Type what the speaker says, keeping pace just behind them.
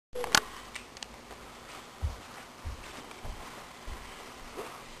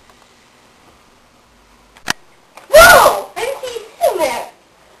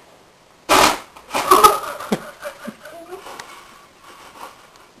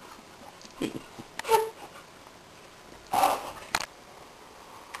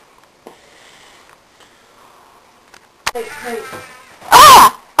Wait.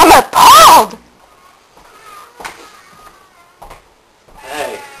 Ah! I'm appalled!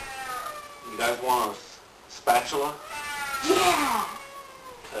 Hey, you guys want a spatula? Yeah!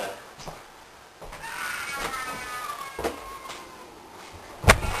 Okay.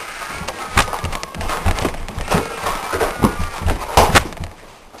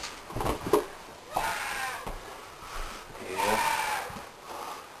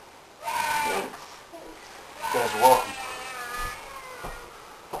 You guys are welcome.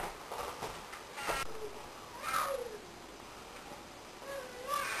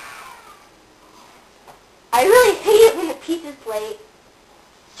 I really hate it when the pizza's late.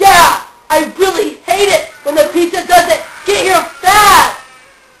 Yeah! I really hate it when the pizza doesn't get here fast!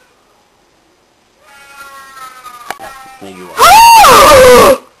 Thank you.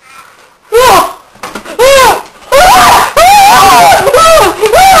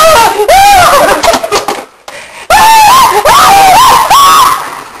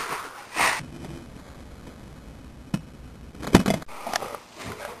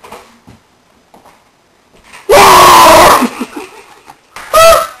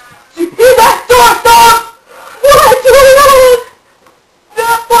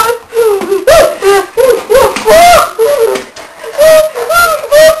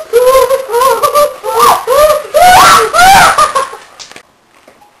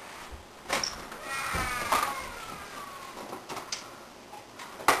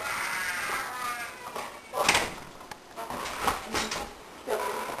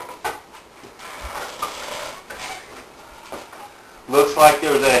 Looks like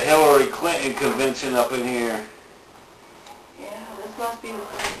there was a Hillary Clinton convention up in here. Yeah, this must be the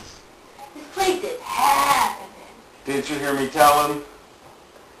place. This place is happening. Didn't you hear me tell him?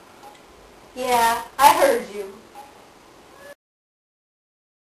 Yeah, I heard you.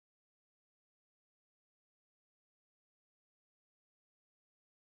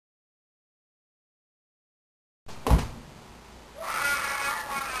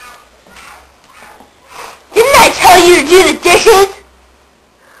 Didn't I tell you to do the dishes?